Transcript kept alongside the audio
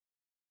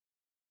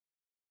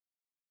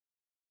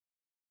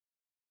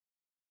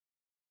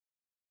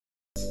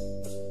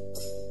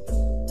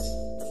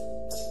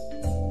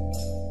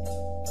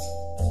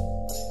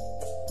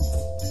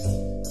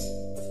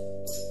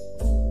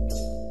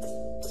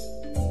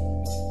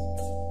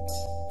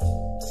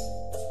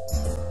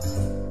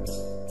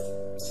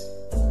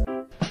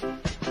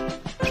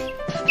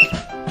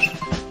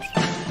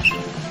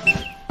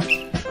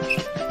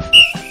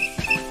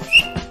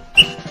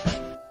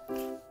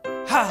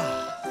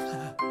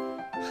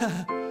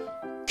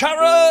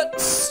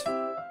Carrots!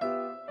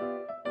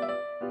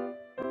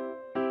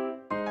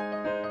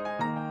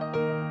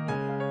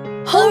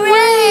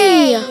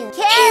 Hooray!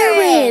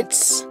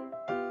 Carrots!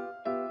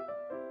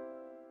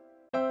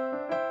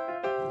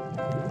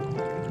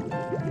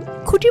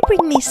 Could you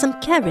bring me some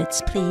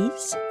carrots,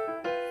 please?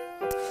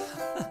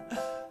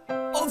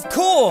 Of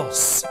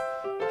course!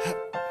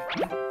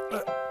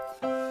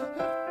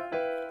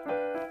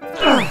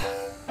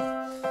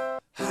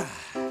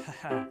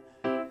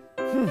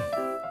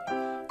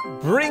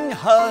 Bring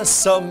her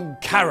some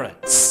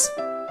carrots.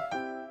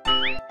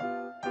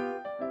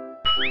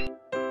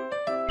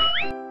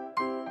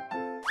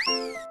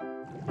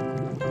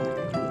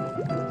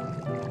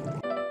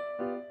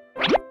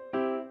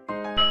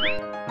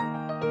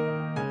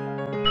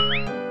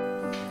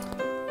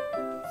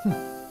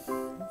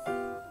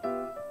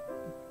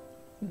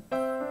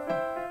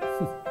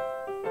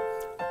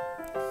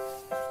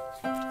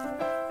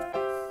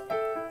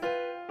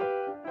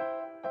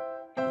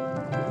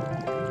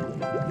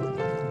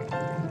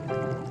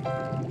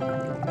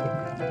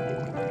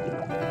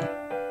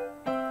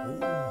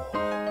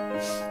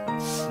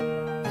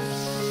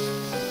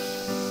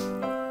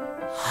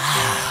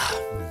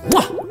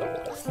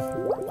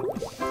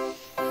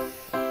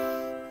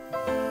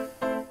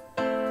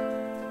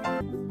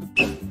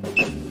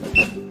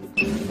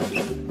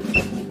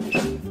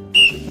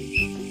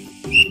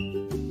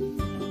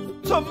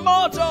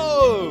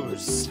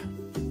 Tomatoes!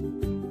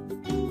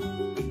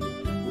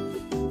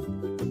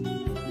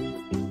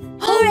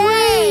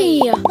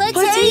 Hooray!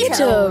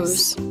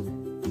 Potatoes!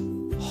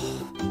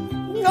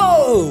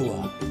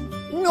 No!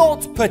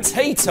 Not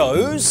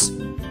potatoes!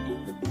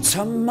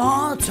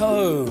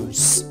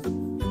 Tomatoes!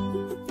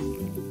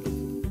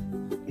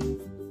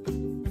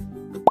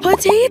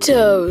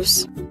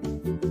 Potatoes!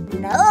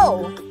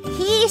 No,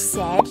 he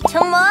said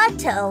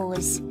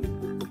tomatoes.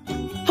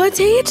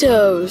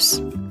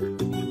 Potatoes!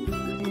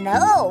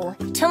 No,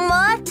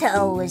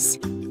 tomatoes.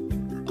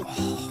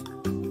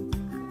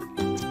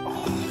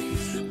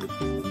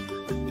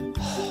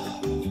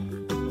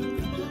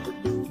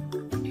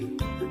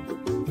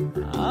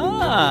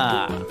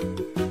 Ah!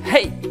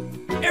 Hey,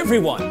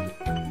 everyone!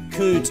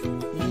 Could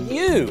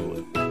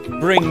you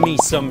bring me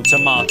some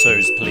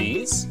tomatoes,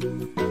 please?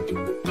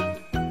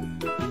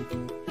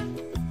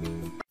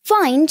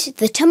 Find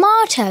the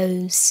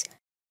tomatoes.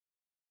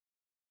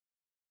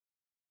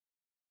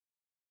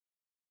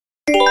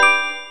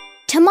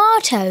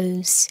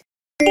 Tomatoes.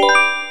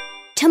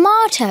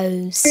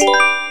 Tomatoes.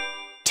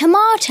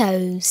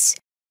 Tomatoes.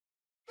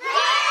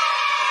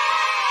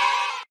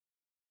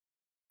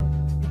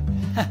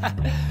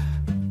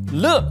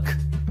 Look!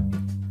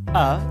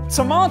 A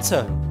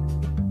tomato.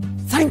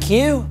 Thank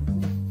you.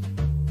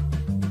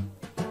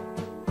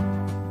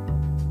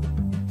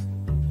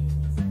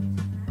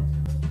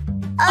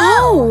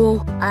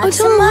 Oh, a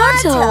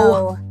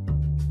tomato!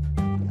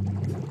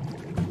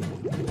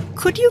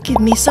 Could you give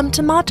me some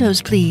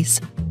tomatoes,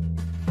 please?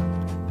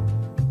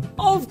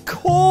 Of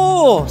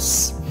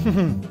course!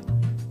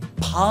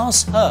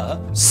 Pass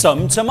her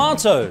some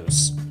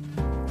tomatoes.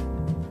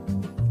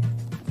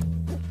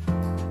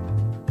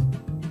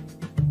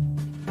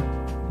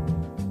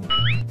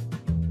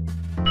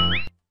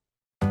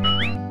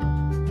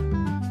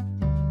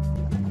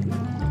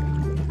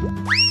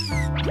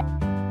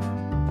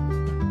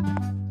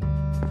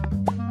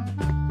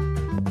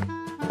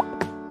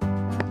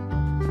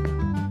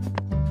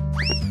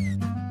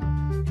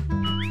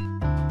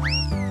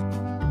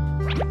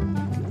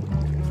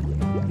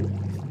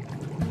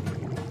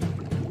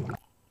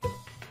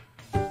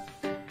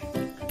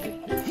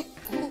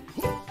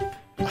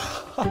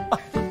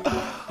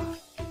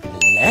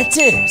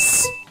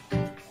 Lettuce.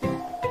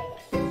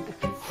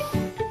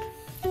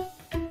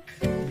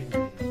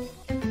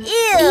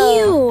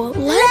 Ew,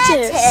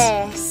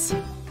 lettuce.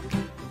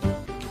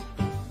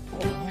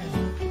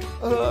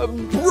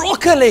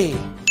 Broccoli.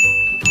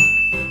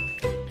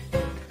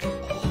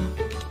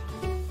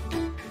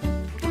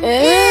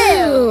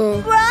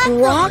 Ew,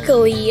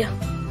 broccoli.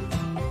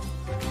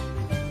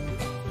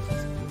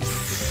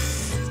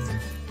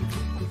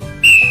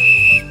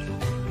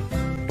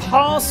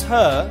 Pass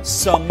her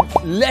some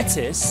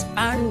lettuce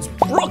and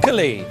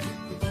broccoli.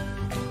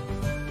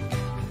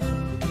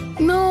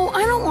 No,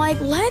 I don't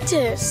like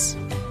lettuce.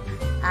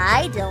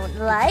 I don't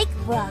like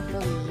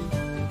broccoli.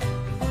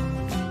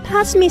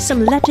 Pass me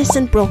some lettuce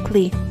and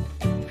broccoli.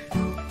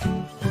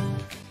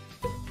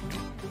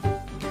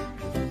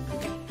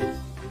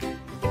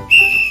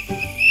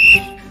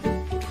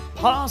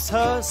 Pass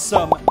her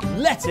some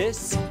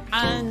lettuce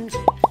and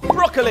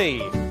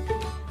broccoli.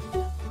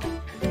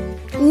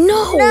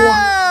 No.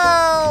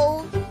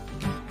 No!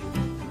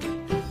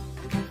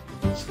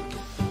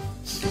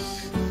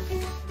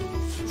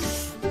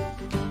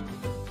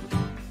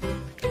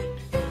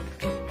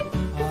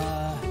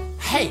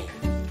 Hey,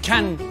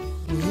 can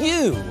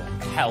you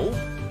help?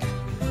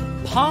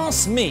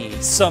 Pass me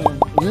some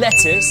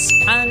lettuce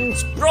and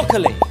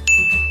broccoli.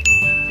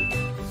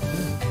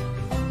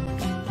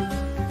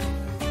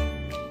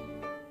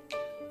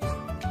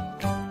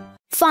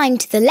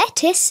 Find the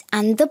lettuce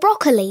and the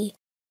broccoli.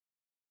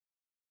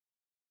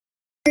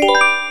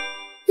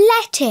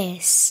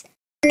 Lettuce,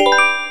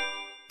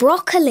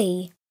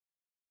 broccoli.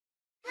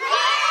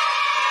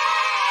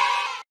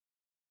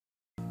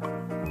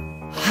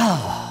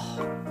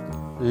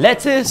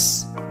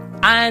 Lettuce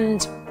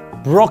and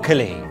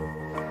broccoli.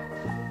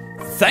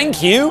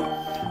 Thank you.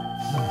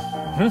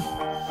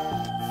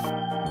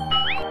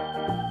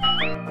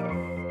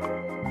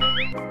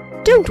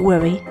 Don't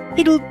worry,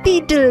 it'll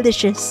be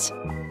delicious.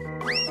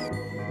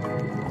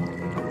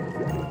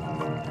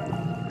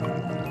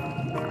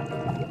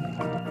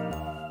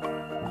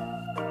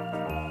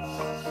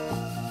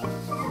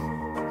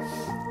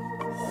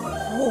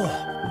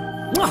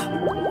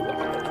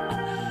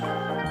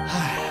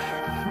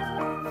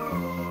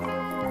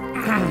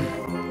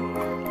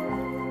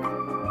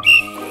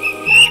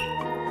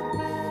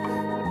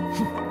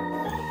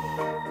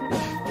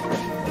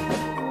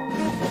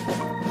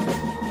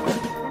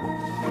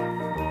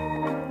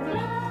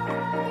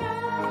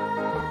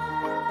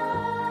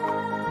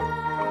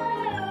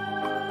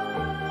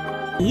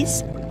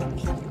 Please.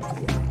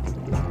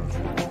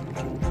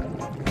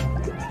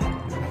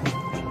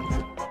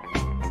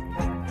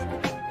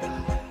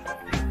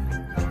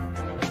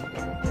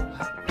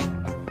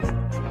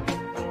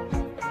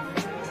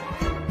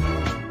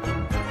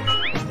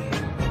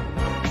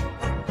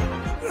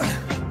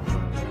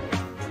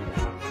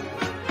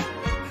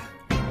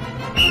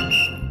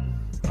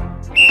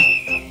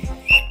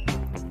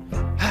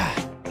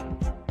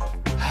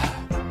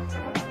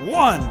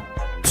 One,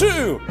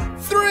 two,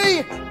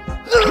 three.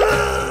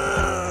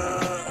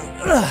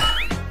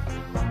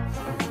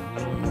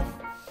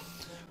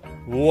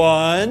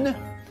 One,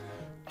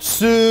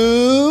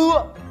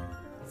 two,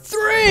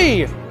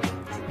 three.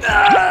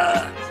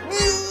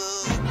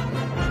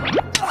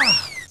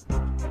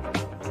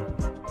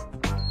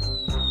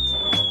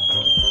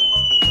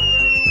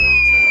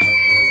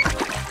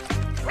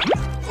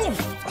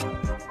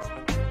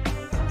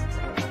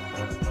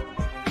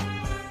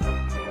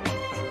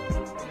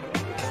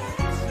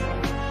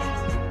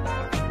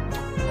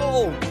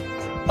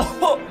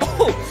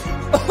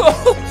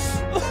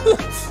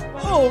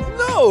 Oh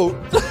no!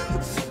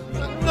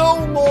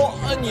 No more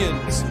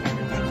onions!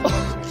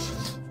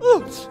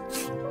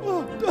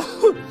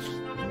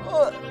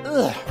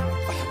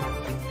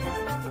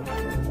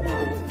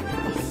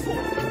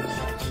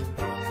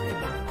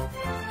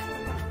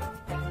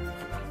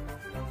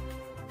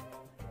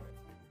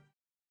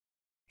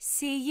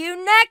 See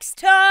you next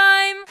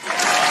time!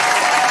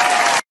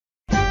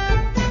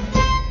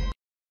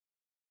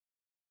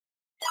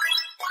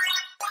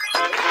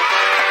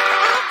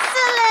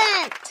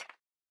 Excellent!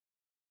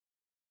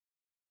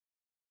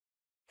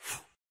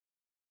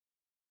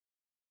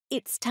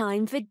 It's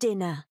time for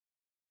dinner.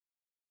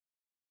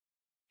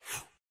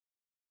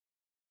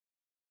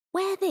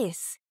 Wear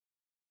this.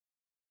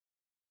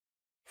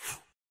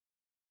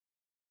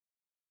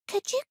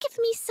 Could you give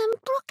me some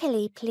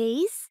broccoli,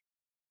 please?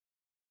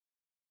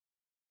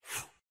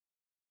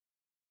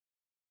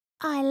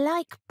 I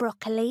like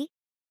broccoli.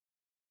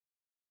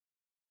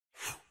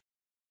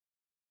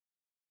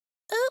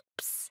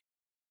 Oops.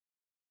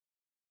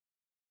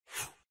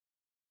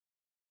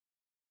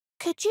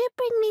 Could you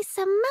bring me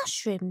some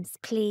mushrooms,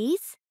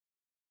 please?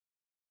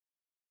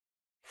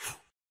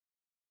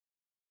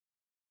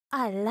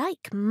 I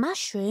like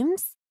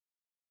mushrooms.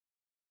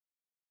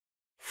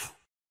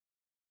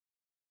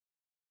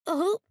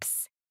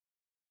 Oops.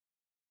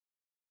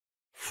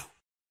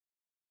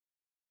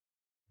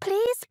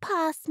 Please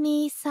pass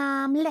me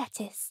some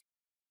lettuce.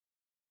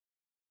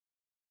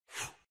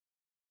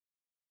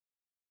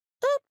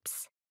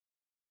 Oops.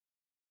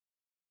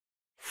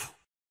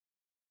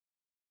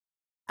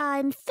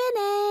 I'm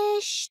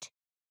finished.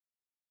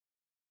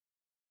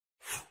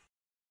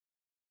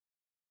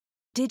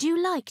 Did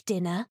you like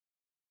dinner?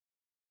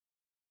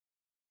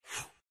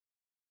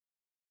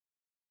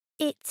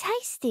 It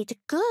tasted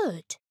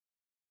good.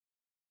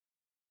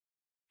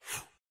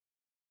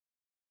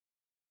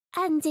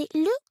 And it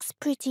looks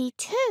pretty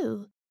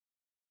too.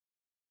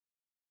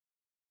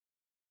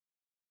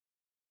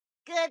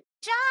 Good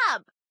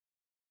job!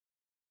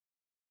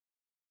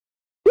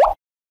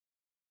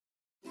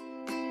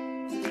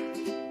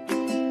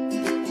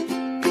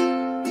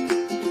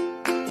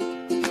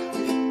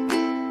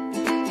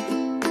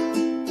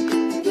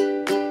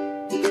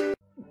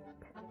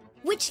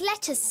 Which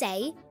letters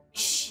say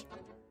shh?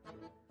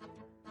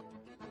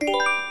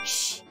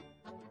 Shh.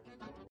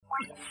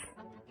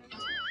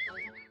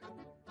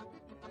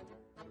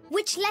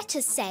 Which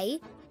letters say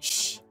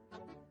shh?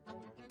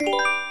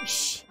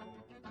 Shh.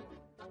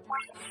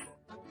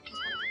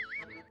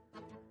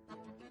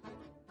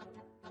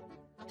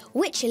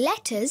 Which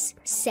letters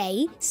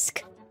say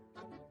sk?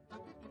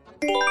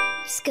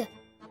 Sk.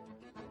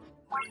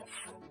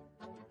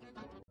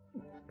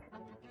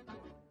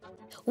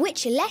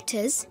 Which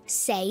letters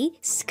say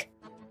sk?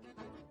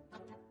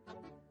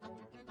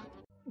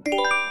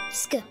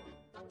 Sk.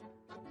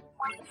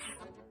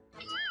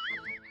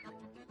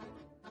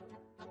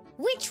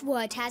 Which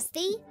word has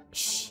the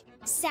sh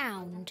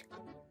sound?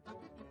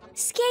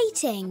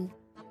 skating.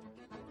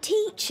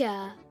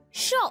 Teacher,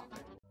 shop.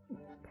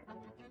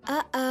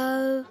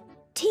 Uh-oh,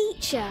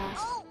 teacher.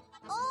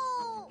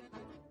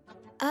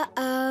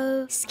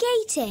 Uh-oh,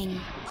 skating.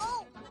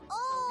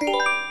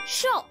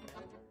 Shop.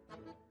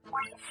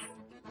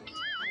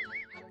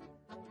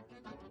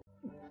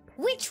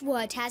 Which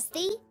word has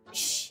the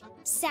sh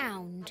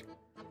sound?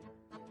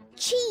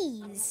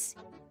 Cheese,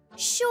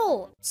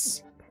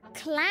 shorts,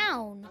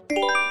 clown,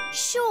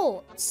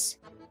 shorts.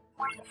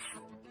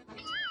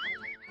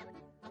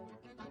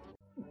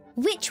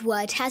 Which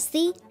word has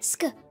the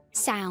sk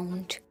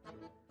sound?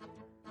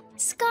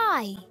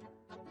 Sky,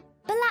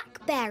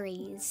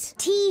 blackberries,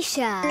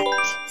 t-shirt,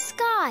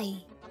 sky.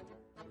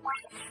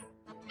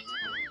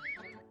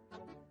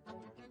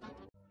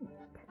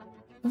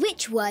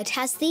 Which word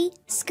has the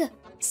sk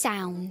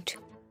sound?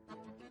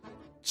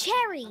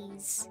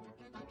 Cherries,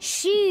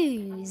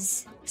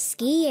 shoes,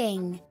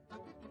 skiing,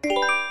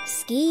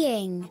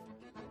 skiing.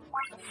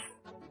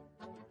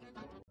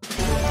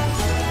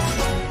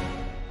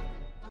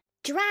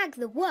 Drag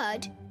the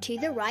word to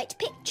the right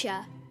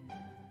picture.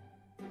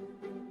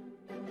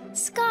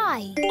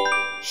 Sky,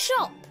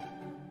 shop,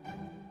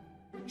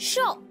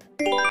 shop,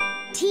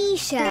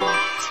 t-shirt.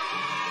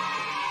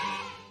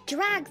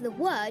 Drag the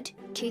word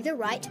to the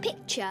right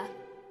picture.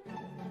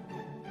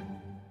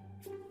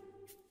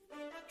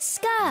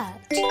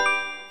 Skirt,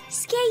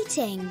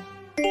 skating,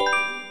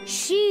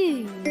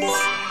 shoes.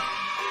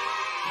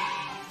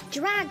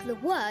 Drag the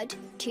word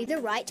to the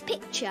right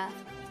picture.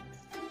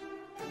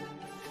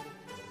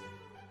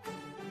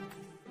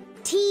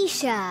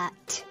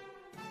 T-shirt.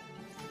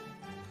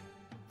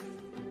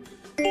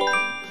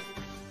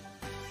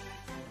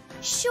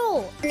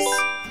 Shorts,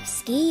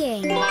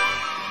 skiing.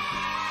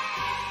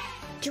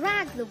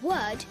 Drag the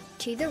word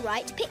to the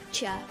right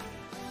picture.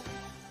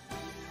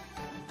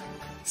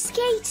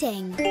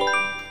 Skating,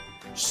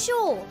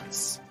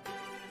 shorts,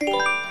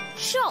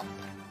 shop.